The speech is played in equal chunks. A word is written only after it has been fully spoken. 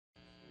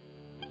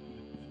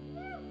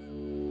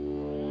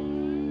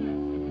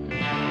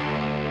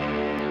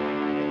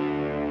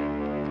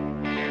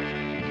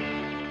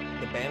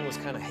band was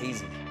kind of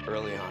hazy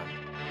early on.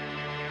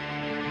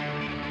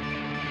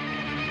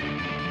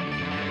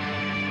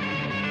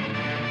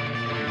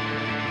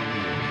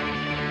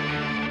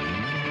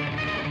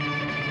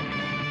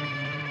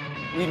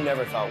 We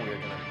never thought we were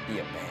gonna be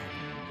a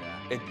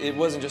band. It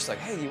wasn't just like,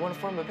 hey, you wanna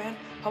form a band?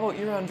 How about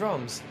you're on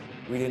drums?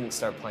 We didn't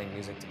start playing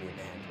music to be a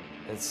band.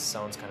 It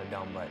sounds kind of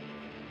dumb, but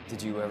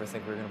did you ever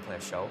think we were gonna play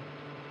a show?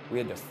 We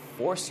had to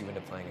force you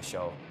into playing a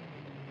show.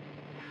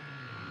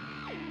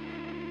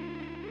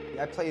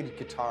 I played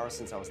guitar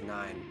since I was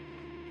 9.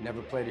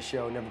 Never played a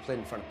show, never played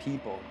in front of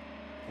people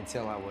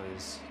until I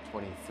was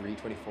 23,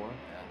 24.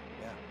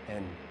 Yeah.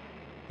 And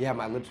yeah,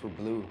 my lips were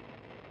blue.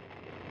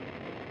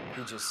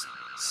 He just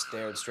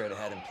stared straight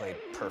ahead and played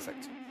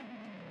perfect.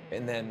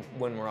 And then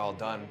when we're all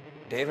done,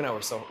 Dave and I we're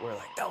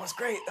like, that was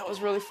great, that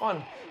was really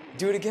fun.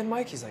 Do it again,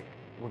 Mike? He's like,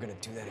 we're gonna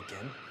do that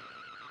again?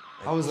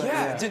 Like, I was like,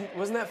 yeah.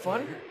 Wasn't that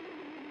fun?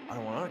 I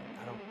don't want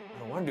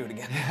to do it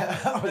again.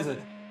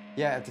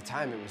 Yeah, at the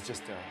time it was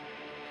just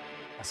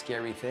a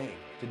scary thing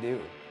to do.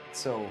 It's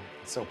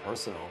so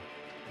personal,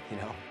 you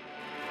know?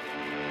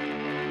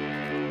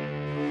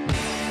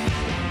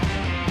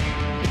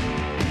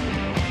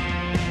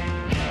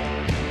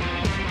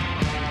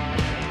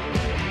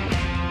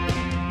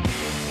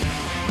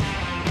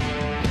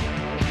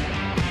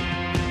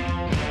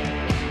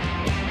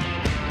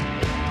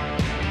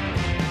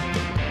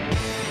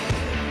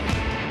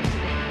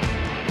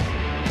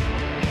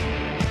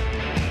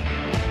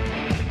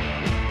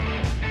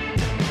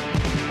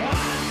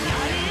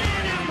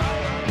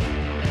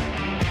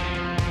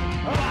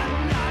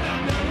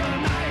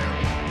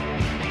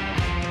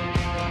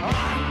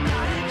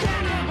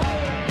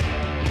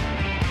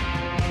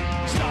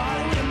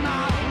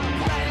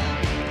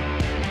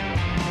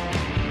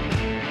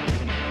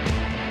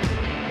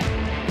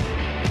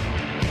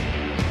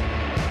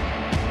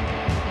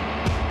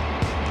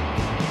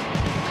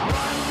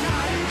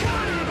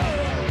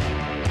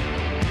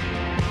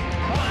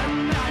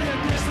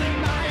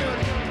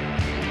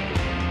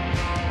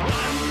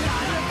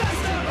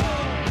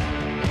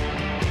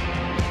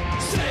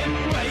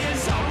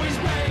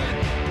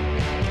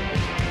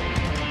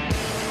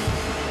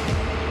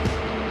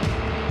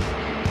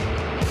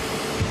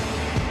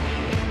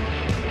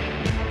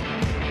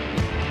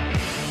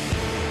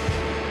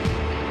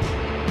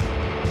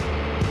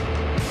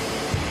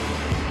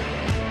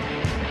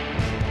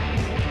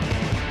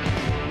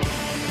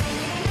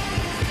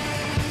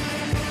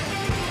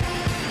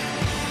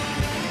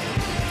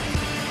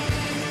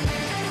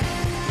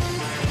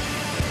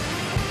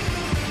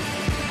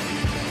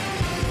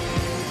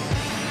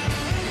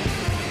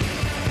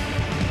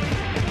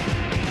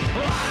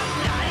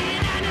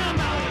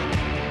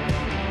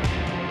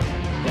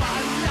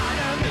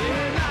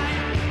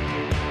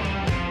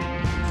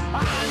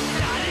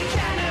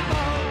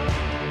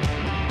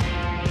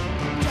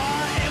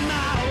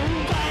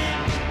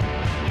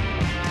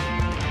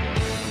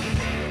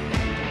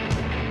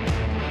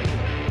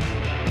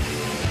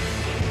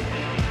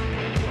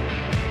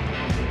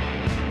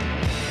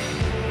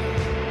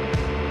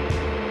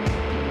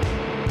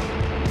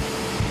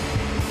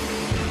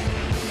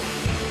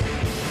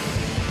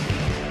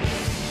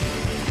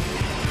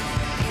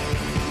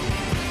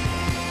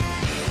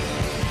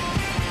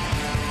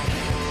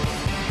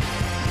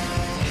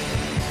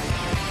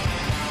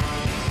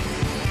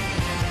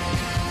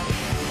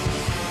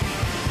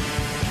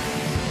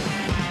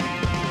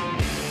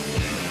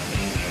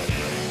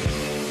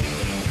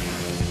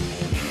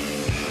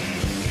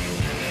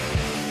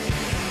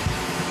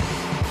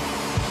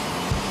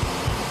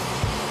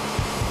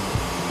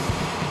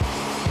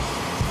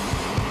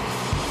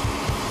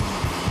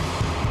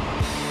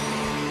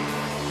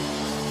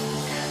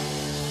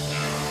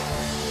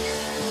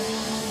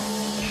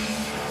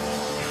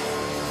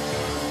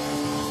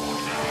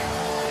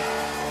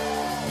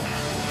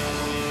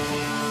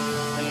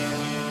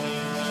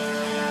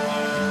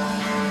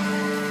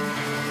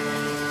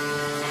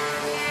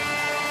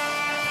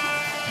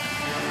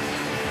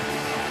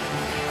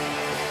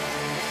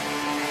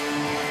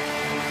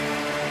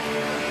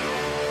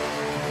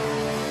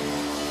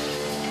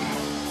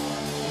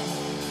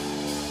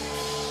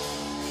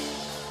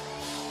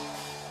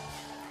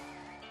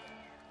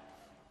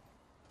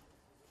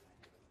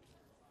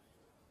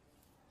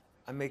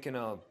 I'm making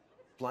a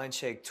Blind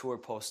Shake tour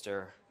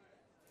poster.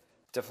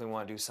 Definitely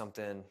want to do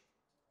something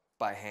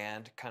by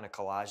hand, kind of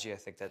collagey. I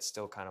think that's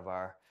still kind of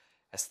our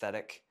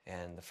aesthetic.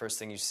 And the first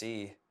thing you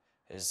see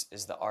is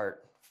the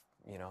art,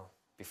 you know,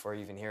 before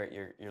you even hear it,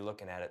 you're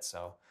looking at it.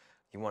 So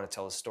you want to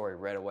tell the story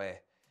right away.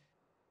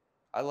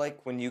 I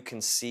like when you can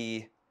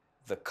see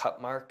the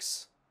cut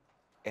marks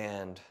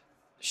and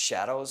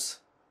shadows.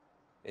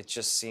 It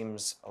just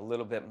seems a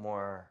little bit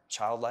more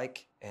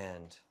childlike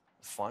and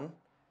fun.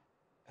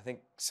 I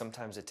think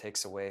sometimes it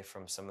takes away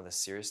from some of the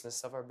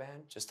seriousness of our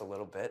band, just a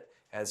little bit.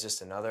 It adds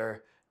just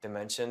another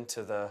dimension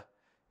to the,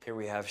 here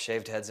we have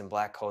shaved heads and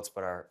black coats,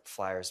 but our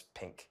flyer's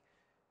pink.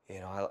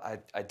 You know,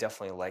 I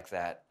definitely like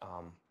that,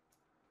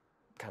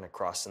 kind of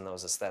crossing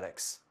those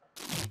aesthetics.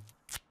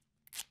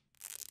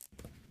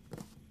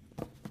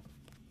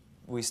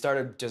 We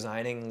started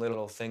designing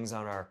little things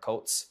on our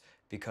coats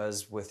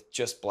because with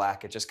just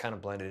black, it just kind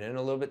of blended in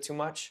a little bit too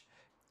much.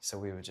 So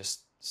we would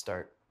just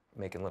start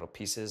making little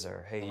pieces,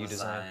 or hey, you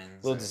design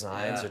little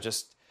designs, or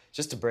just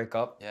to break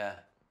up. Yeah.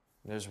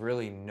 There's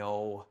really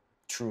no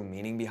true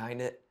meaning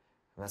behind it,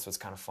 and that's what's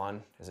kind of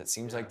fun, is it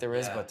seems like there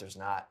is, but there's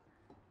not.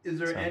 Is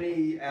there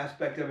any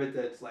aspect of it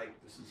that's like,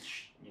 this is,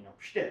 you know,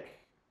 shtick?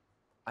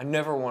 I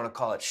never want to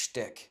call it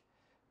shtick.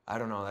 I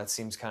don't know, that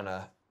seems kind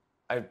of,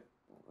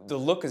 the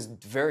look is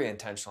very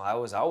intentional. I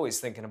was always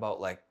thinking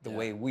about like the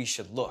way we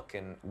should look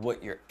and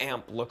what your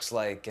amp looks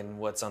like and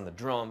what's on the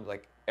drum,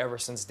 like ever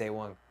since day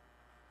one.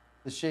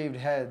 The shaved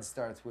head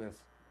starts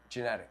with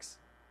genetics.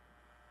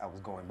 I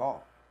was going bald,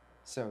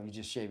 so you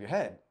just shave your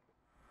head.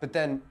 But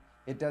then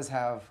it does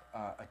have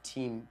a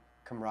team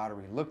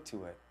camaraderie look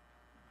to it.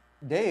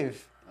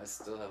 Dave, I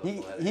still have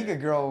he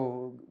could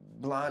grow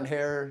blonde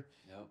hair,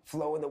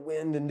 flow in the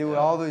wind, and do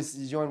all those,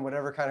 join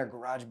whatever kind of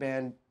garage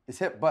band is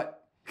hip, but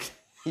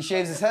he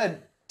shaves his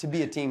head to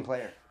be a team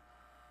player.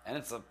 And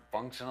it's a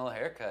functional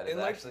haircut. It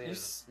actually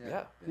is.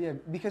 Yeah,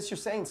 because you're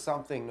saying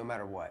something no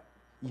matter what.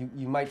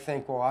 You might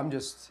think, well, I'm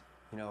just,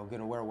 you know,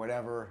 gonna wear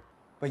whatever,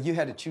 but you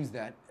had to choose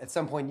that. At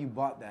some point, you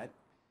bought that.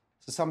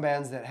 So some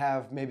bands that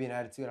have maybe an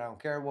attitude, I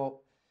don't care.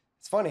 Well,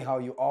 it's funny how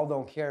you all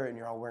don't care and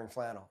you're all wearing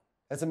flannel.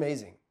 That's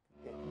amazing.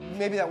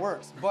 Maybe that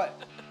works, but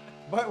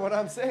what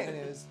I'm saying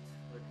is,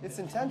 it's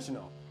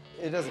intentional.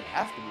 It doesn't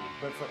have to be,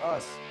 but for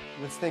us,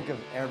 let's think of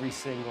every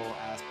single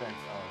aspect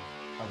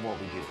of what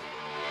we do.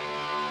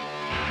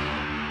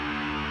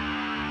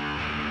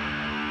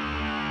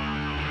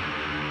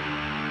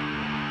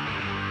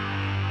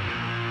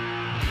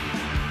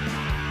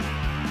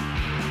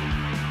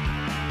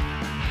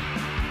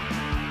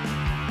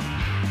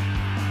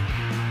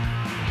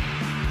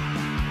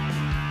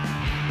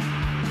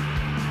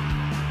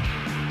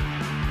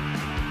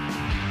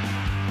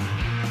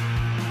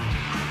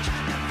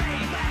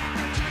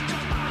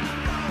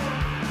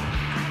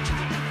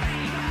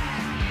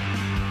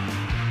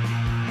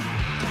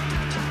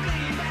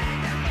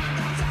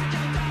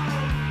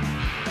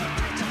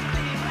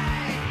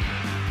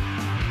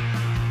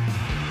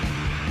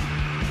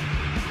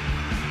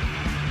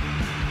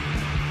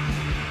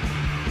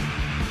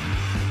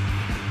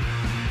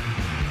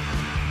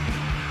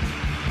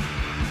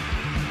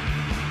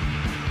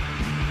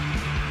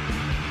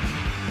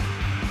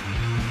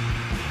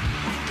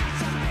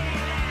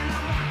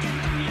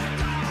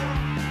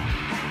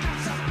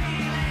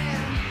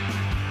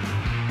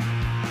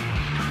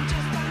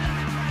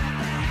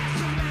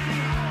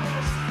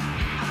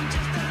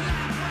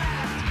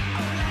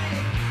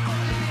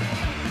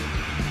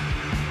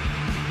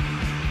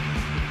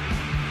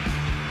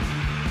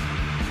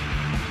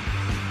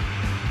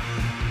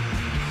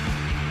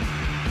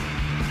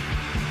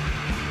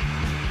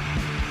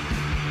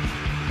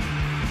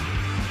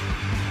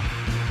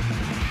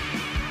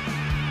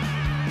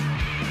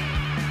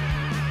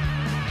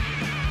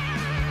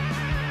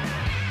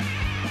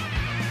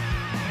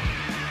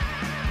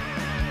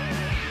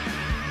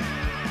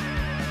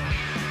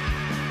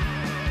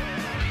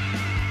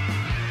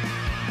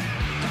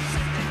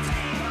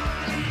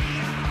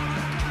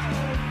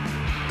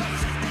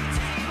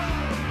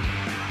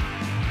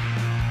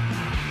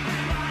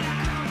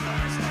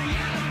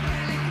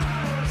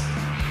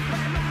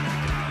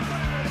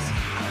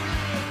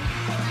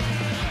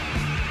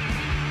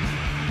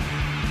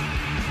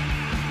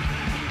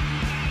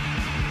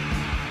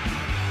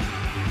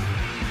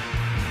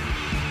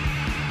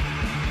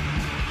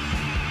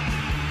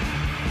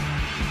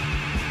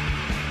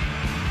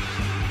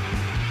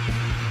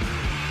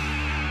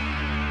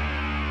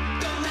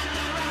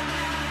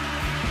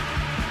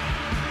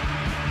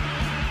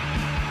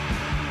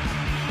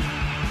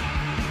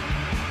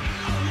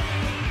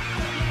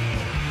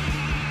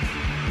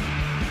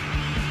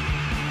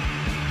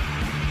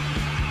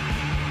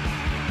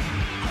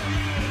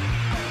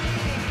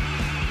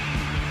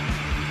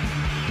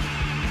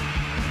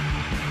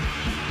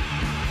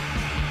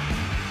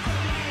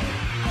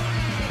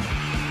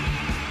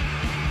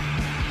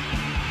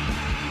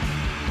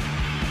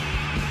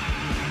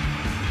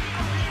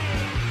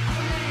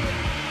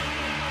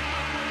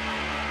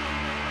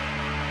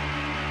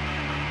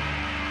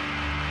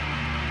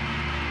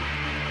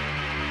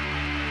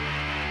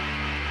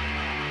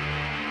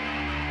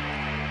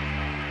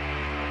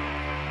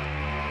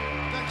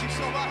 Thank you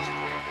so much.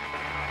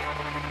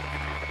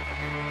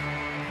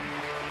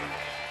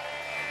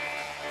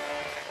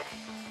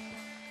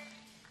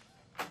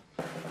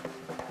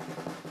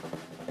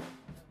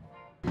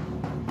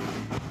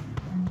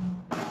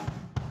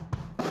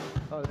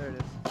 Oh, there it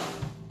is.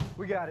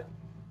 We got it.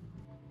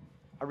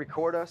 I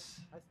record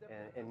us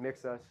and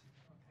mix us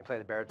and play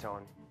the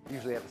baritone,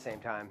 usually at the same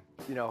time.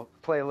 You know,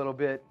 play a little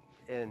bit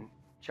and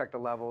check the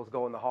levels,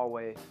 go in the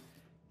hallway,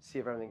 see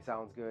if everything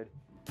sounds good.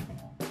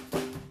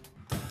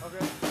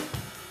 Okay.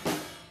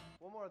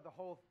 One more of the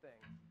whole thing,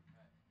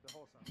 the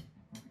whole song.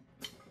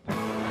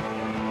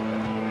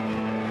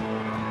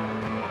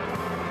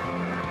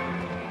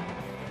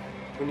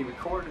 When you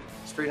record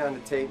straight on the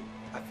tape,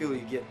 I feel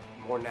you get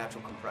more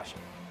natural compression.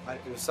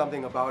 There's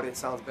something about it,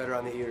 sounds better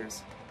on the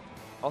ears.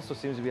 Also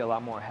seems to be a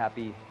lot more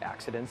happy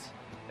accidents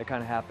that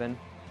kind of happen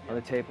on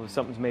the tape. If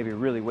something's maybe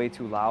really way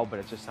too loud, but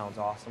it just sounds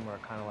awesome, or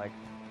it kind of like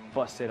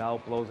busts it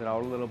out, blows it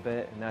out a little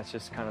bit, and that's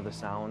just kind of the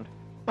sound.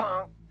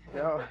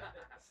 Yeah.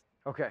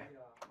 Okay.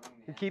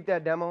 You keep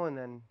that demo and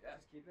then...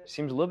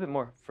 Seems a little bit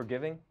more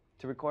forgiving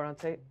to record on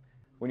tape.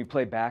 When you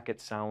play back, it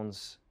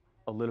sounds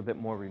a little bit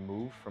more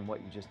removed from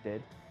what you just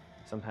did.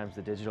 Sometimes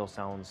the digital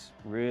sounds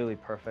really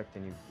perfect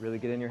and you really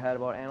get in your head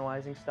about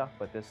analyzing stuff,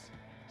 but this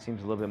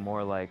seems a little bit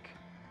more like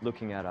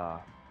looking at a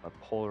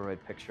Polaroid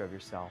picture of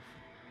yourself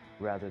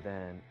rather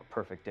than a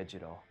perfect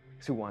digital.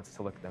 'Cause who wants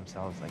to look at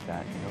themselves like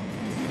that, you know?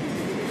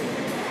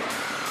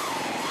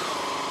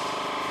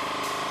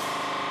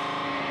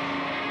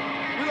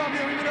 We love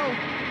you, even though...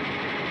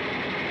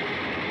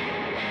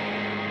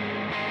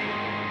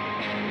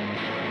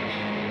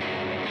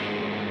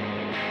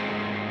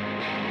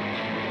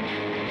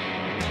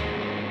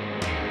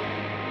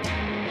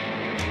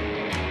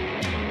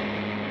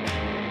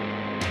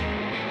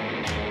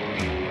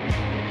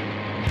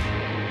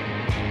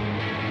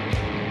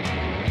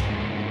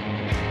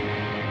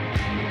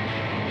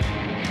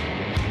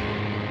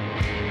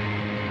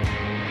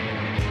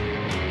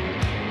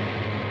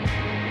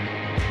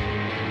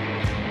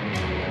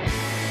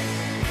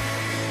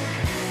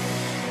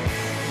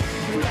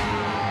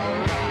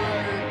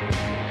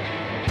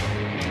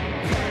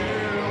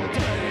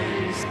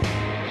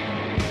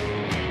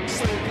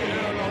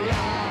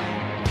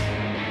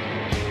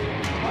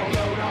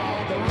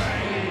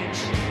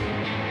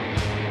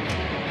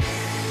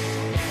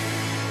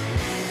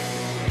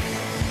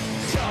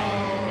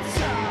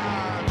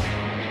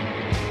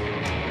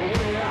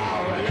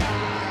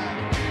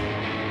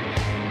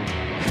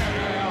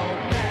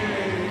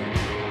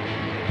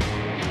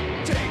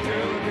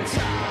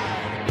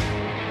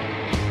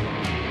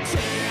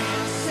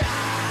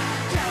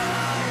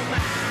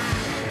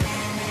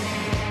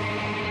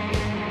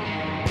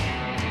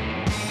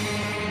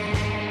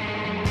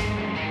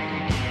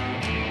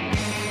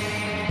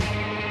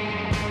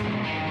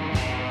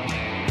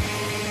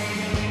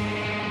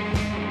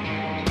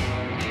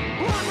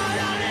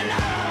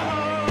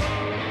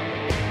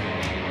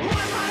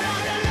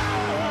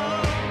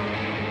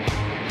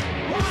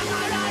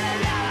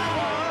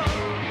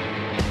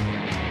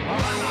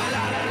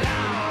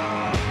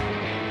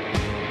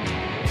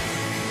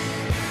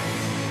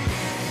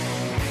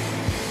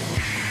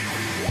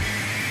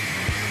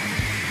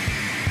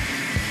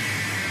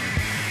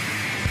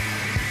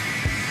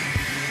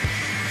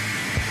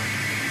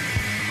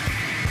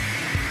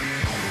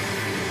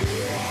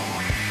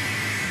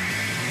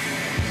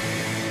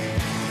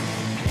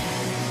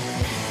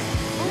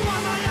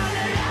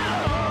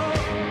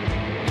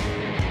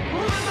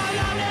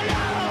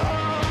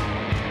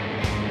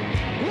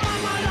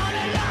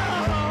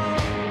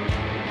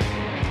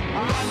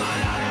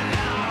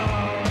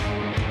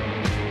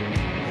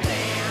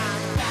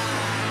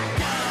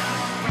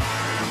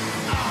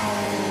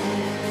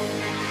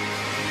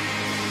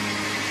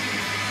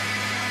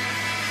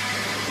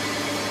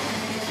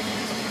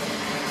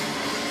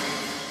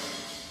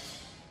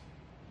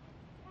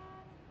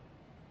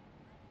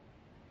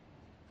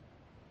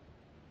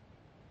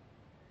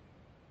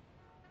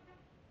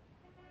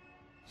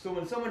 So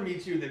when someone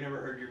meets you, they've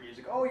never heard your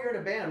music. Oh, you're in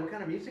a band. What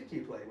kind of music do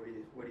you play?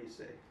 What do you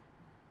say?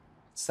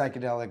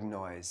 Psychedelic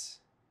noise.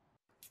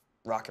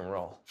 Rock and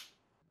roll.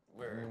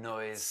 We're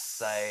noise,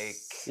 psych,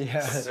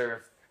 Yeah.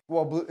 surf.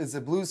 Well, it's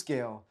a blues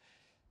scale.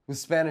 It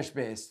was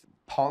Spanish-based.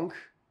 Punk,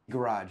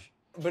 garage.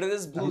 But it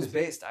is blues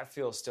based, I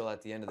feel, still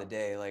at the end of the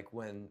day. Like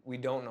when we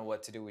don't know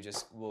what to do,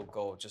 we'll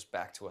go just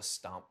back to a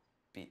stomp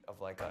beat of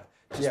like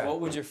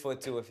what would your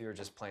foot do if you were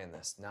just playing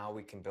this? Now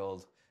we can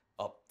build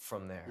up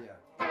from there.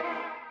 Yeah.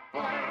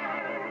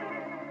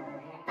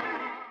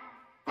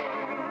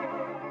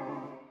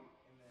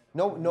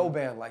 No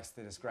band likes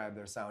to describe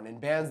their sound. In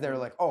bands, they're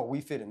like, oh,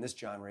 we fit in this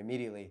genre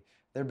immediately.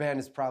 Their band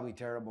is probably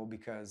terrible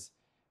because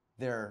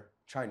they're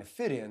trying to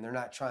fit in. They're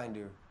not trying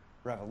to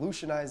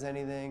revolutionize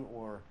anything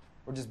or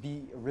just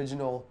be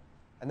original,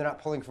 and they're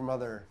not pulling from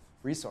other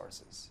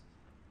resources.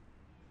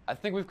 I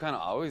think we've kind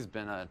of always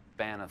been a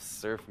fan of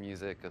surf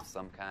music of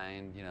some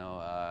kind. You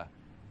know,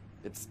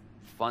 it's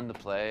fun to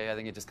play. I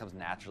think it just comes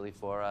naturally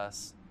for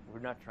us. We're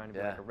not trying to be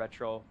like a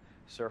retro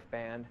surf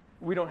band.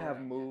 We don't have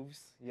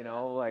moves, you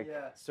know, like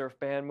surf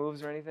band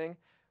moves or anything.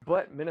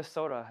 But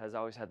Minnesota has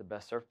always had the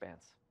best surf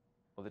bands.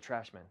 Well, the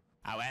Trashmen.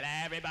 Oh, well,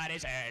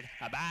 everybody's heard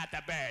about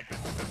the bird.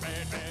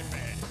 Bird.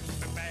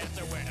 Bird's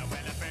a winner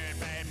when a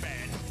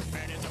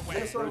bird is a winner.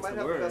 Minnesota might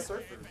have the best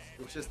surfers.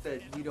 It's just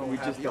that we don't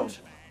have the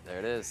ocean. There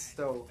it is.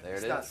 So there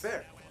it's it not is.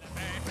 fair.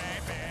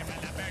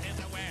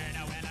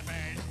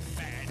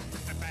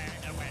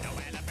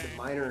 The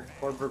minor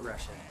chord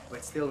progression,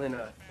 but still in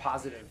a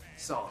positive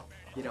song.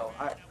 You know,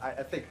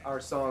 I think our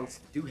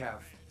songs do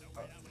have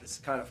this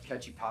kind of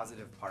catchy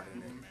positive part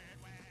in it,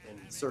 and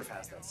surf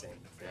has that same.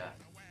 Yeah.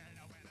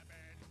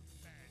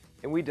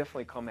 And we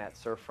definitely come at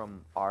surf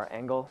from our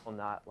angle, well,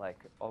 not like,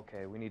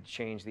 okay, we need to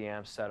change the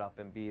amp setup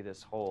and be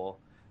this whole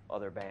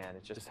other band.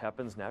 It just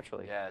happens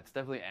naturally. Yeah, it's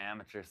definitely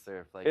amateur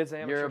surf. Like It's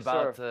amateur you're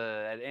about surf.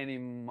 to at any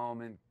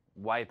moment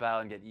wipe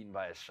out and get eaten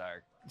by a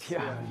shark.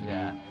 Yeah.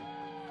 Yeah.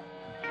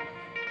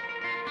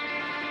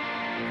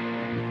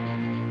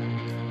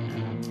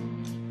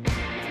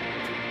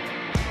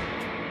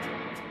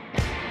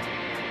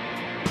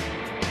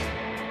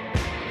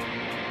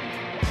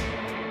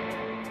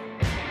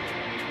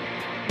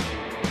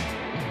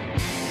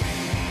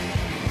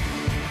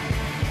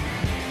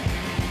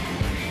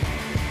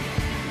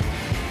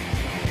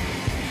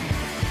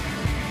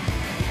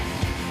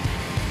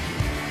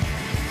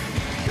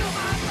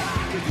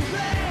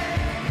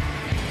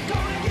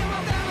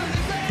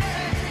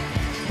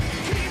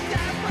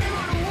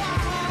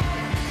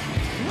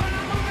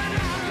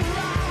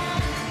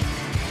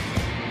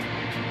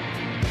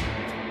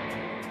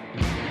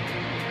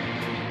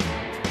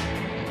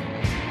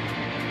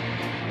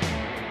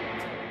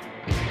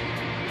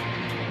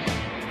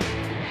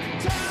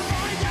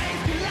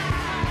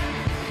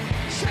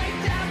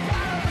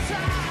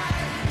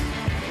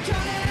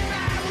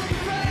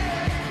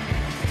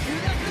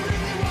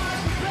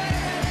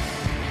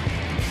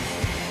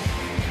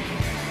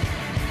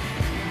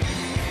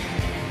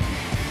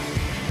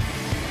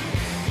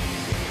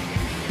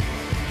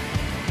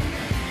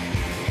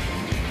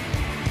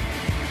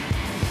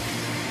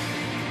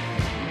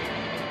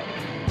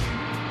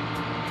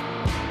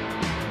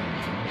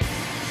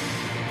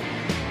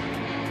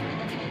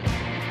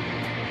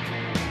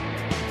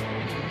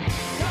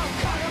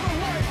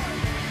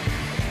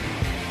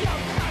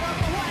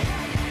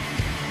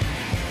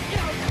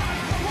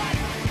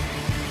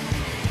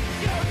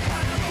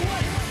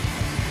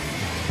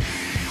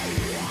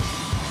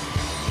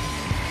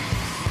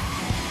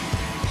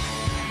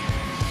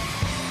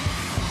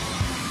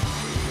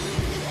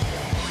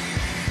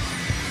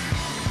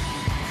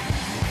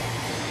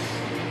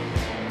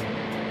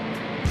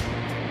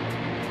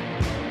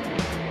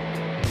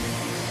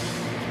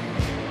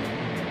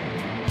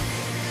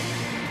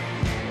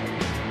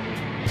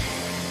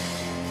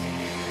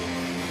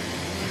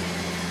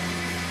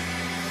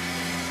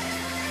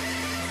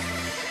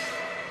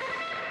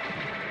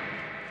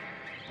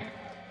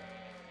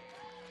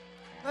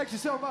 Thank you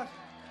so much.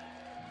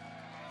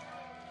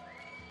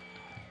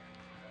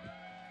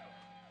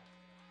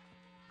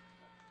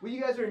 Well, you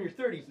guys are in your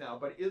 30s now,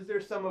 but is there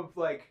some of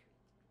like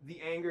the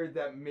anger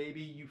that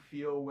maybe you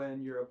feel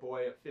when you're a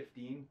boy at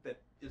 15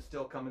 that is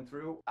still coming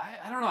through? I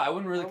don't know. I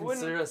wouldn't really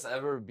consider us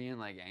ever being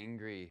like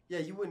angry. Yeah,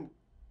 you wouldn't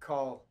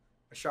call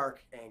a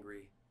shark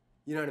angry.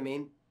 You know what I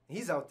mean?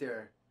 He's out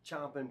there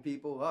chomping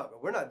people up.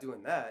 We're not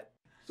doing that.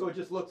 So it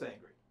just looks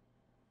angry.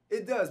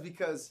 It does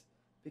because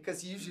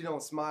you usually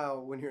don't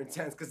smile when you're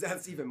intense, because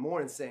that's even more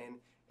insane,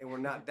 and we're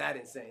not that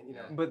insane, you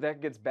know. But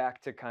that gets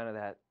back to kind of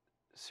that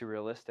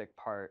surrealistic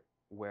part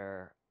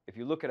where if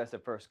you look at us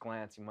at first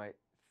glance, you might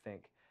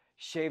think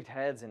shaved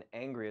heads and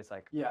angry. It's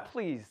like, Yeah.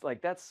 please,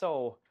 like that's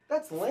so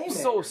lame.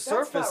 so anger.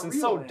 surface That's not and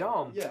real so anger.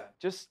 dumb. Yeah.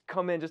 Just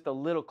come in just a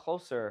little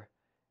closer,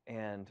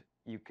 and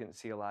you can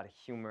see a lot of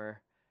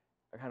humor,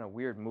 kind of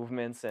weird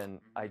movements and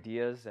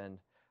ideas. And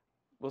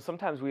well,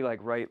 sometimes we like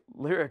write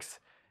lyrics.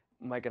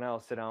 Mike and I will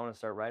sit down and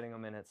start writing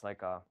them, and it's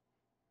like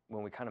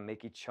when we kind of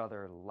make each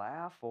other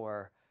laugh,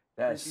 or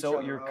that's Creep each so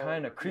other you're out,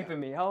 kind or- of creeping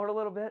me out a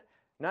little bit,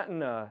 not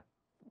in a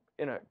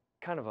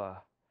kind of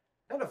a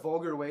Not a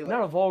vulgar way. Like,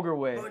 not a vulgar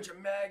way. bunch of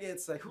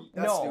maggots. Like,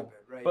 that's No, stupid,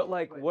 right? but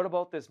like, what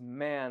about this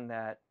man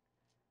that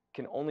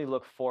can only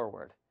look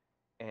forward,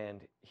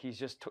 and he's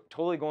just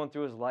totally going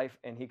through his life,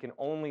 and he can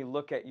only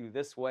look at you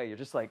this way? You're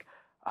just like,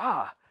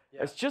 Yeah.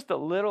 it's just a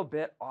little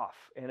bit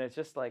off, and it's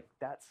just like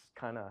that's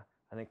kind of,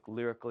 I think,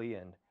 lyrically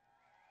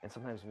and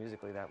sometimes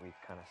musically that we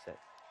kind of sit.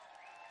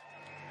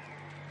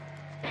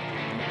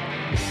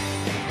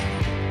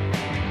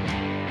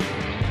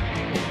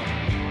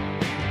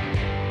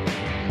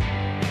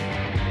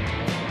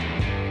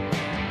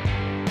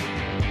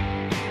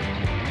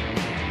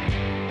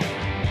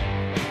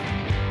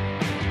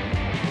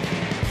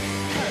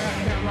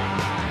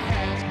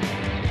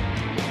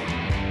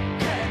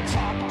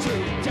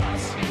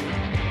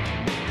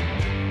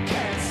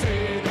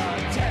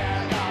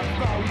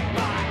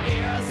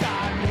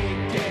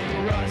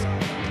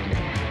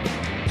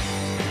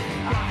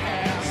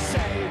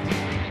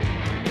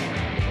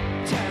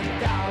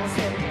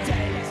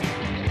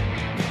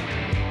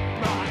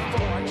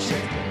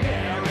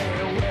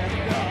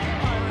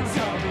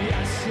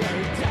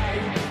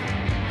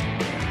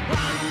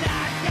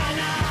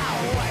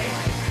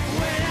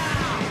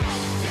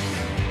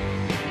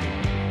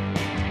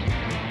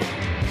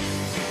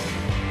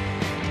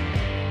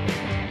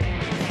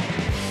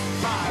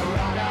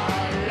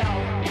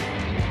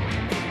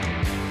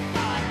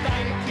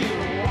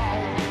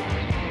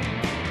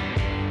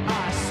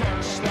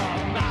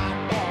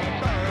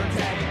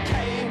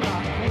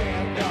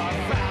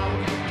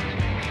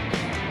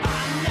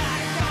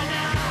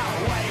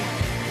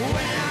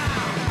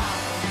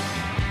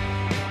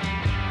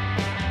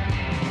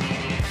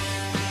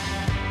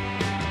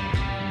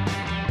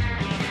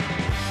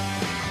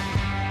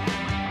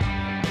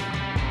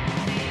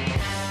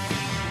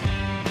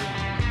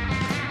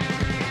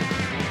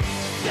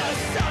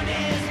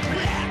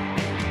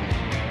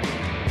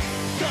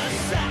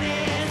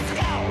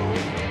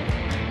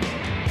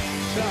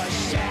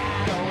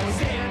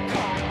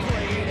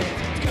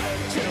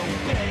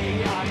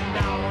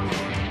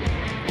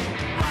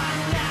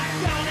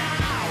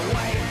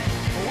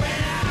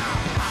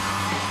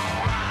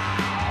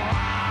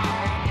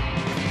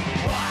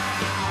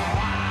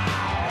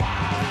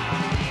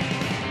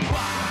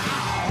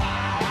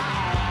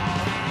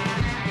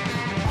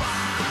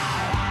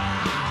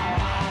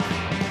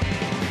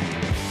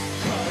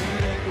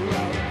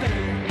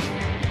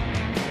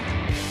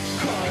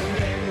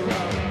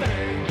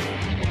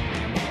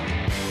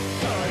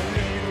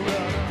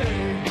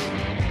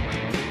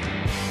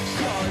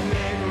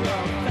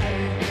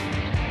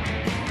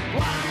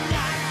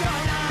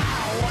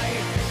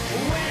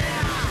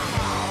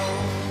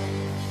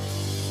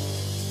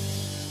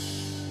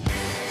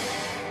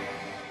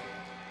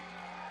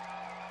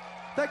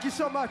 Thank you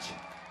so much.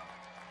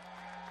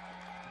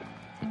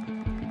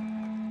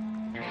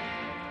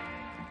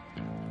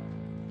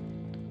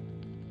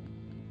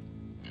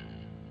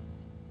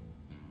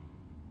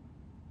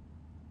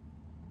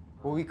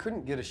 Well, we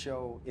couldn't get a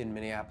show in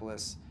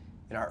Minneapolis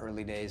in our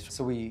early days,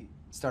 so we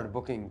started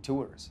booking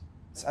tours.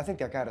 So I think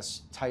that got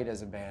us tight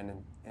as a band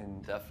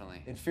and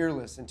Definitely. and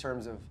fearless in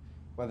terms of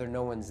whether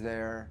no one's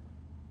there.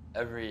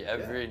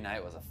 Every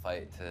night was a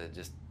fight to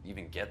just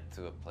even get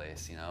to a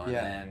place, you know? And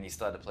Yeah. then you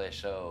still had to play a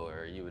show,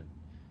 or you would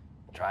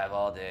drive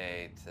all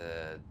day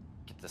to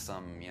get to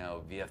some, you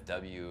know,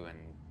 VFW and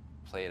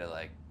play to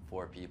like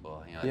 4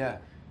 people, you know? Yeah.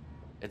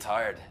 It's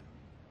hard.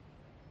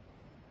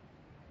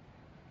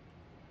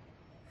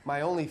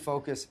 My only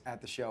focus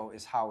at the show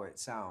is how it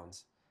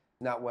sounds,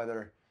 not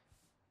whether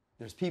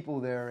there's people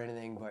there or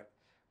anything, but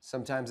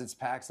sometimes it's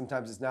packed,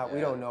 sometimes it's not. We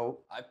Yeah. don't know.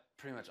 I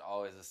pretty much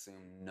always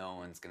assume no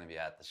one's gonna be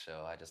at the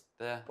show. I just,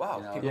 Wow,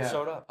 you know, people Yeah.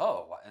 showed up.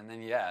 Oh, and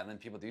then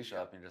people do show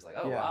up, and you're just like,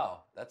 oh, Yeah.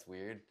 wow, that's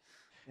weird.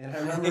 And I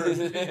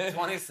remember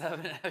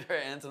 27 of your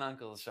aunts and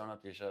uncles showing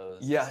up to your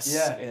shows. Yes,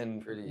 Yeah.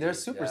 and Pretty, they're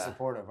super yeah.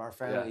 supportive. Our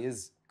family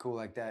is cool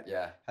like that.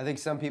 Yeah. I think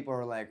some people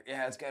are like,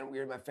 yeah, it's kind of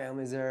weird my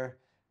family's there.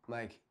 I'm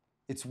like,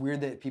 it's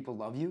weird that people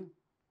love you.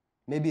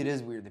 Maybe it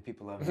is weird that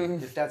people love you.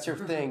 If that's your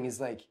thing, is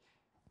like,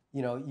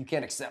 you know, you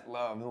can't accept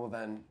love, well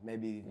then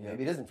maybe it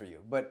isn't for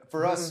you. But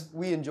for us,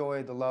 we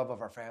enjoy the love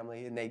of our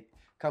family, and they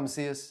come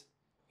see us.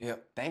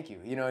 Yep. Thank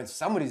you. You know, if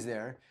somebody's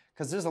there,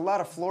 because there's a lot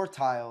of floor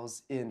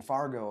tiles in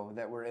Fargo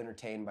that were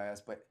entertained by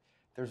us, but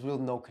there's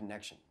really no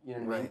connection. You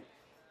know what I mean?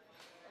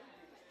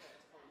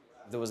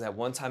 There was that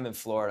one time in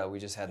Florida, we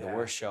just had the Yeah.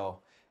 worst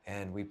show,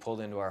 and we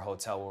pulled into our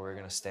hotel where we were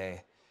gonna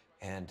stay,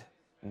 and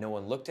no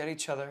one looked at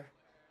each other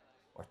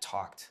or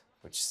talked,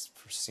 which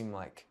seemed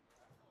like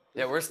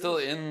Yeah, we're still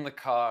in the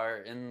car,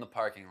 in the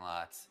parking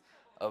lot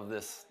of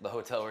the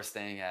hotel we're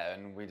staying at,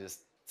 and we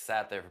just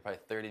sat there for probably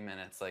 30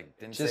 minutes, like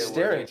didn't Just say a word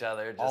staring. to each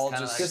other, All kinda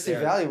just like, Just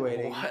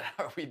evaluating. what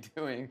are we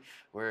doing?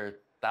 We're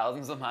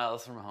thousands of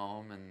miles from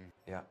home, and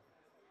yeah.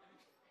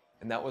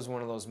 And that was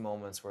one of those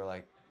moments where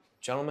like,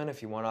 gentlemen,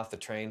 if you want off the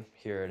train,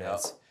 here it Yep.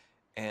 is.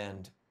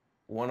 And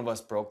one of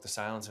us broke the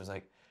silence and was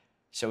like,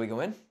 shall we go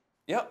in?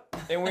 Yep.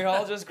 And we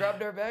all just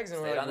grabbed our bags and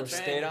Stayed on the we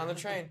train. stayed on the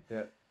train.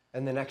 Yeah.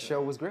 And the next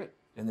show was great.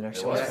 And the next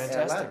It show was was.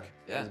 fantastic. Atlanta.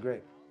 It Yeah. was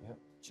great. Yeah.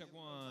 Check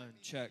one,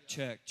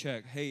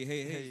 check.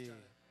 Hey.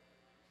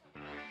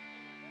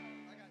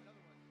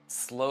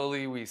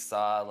 slowly we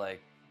saw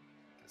like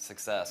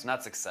success.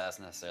 Not success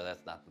necessarily,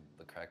 that's not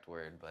the correct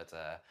word, but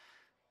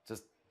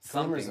just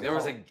Glimmers something. of There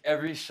was hope.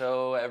 every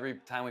show, every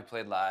time we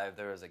played live,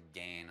 there was a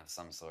gain of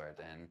some sort,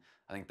 and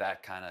I think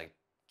that kind of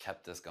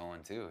kept us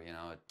going too. You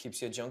know,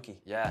 Keeps you a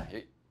junkie. yeah,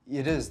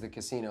 It is the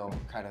casino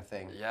kind of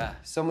thing. yeah.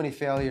 So many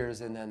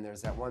failures, and then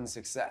there's that one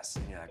success,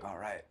 and you're like, all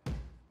right. But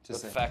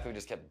Just the fact that we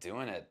just kept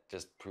doing it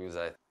just proves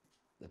that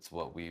it's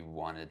what we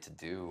wanted to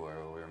do,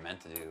 or what we were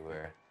meant to do,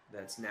 or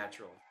That's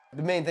natural.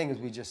 the main thing is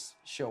we just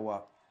show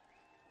up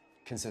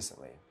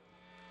consistently.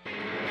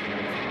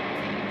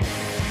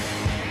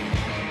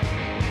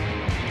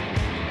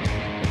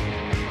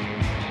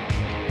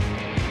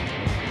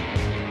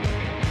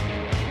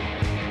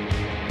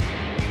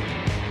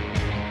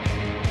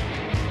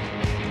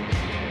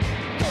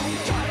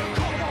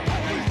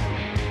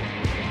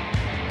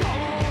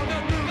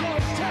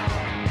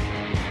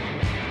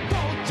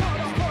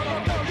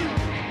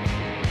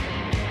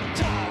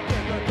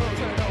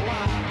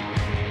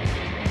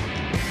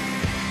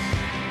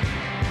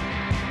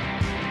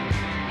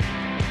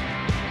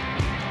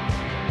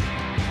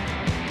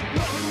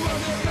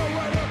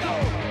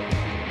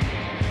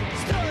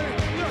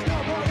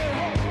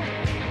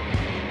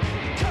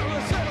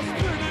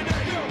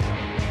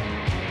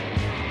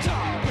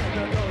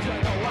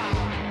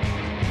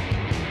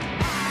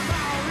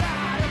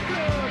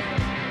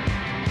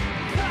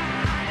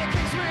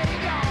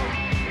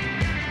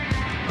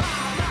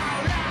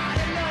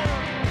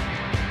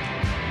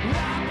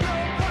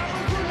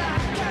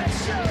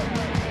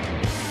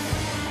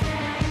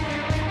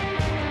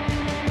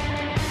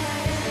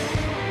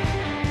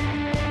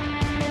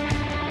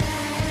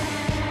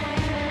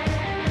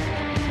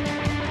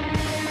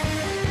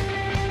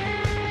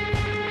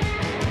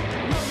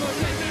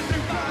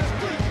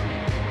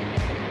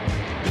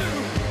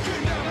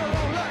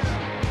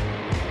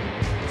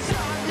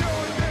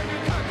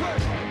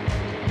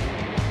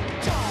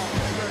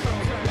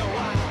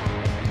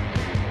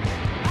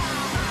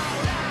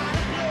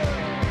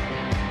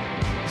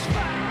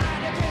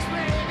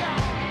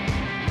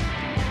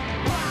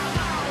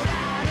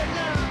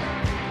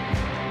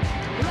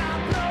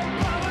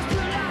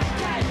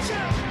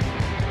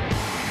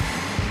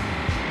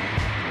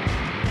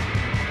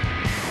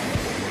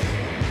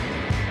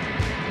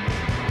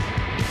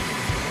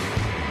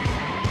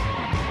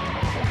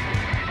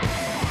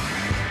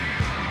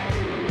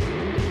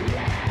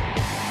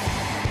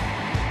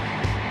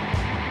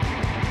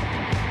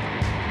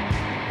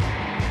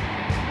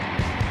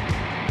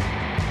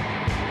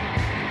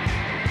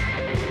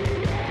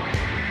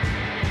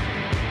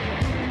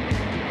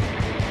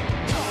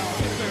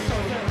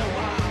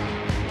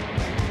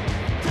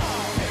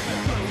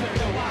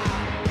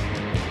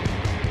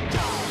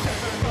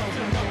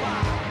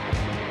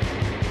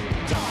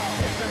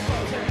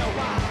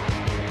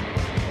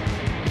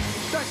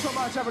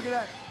 much. Have a good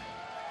night.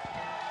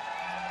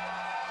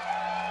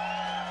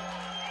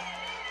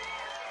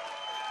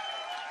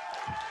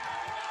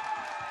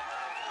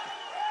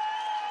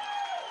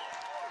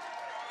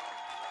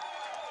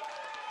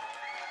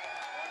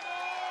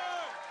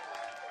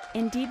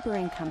 Indeed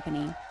Brewing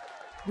Company.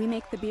 We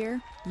make the beer,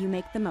 you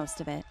make the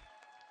most of it.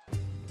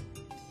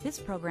 This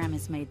program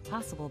is made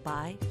possible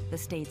by the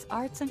state's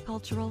Arts and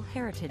Cultural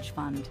Heritage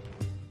Fund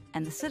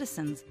and the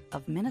citizens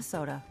of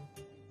Minnesota.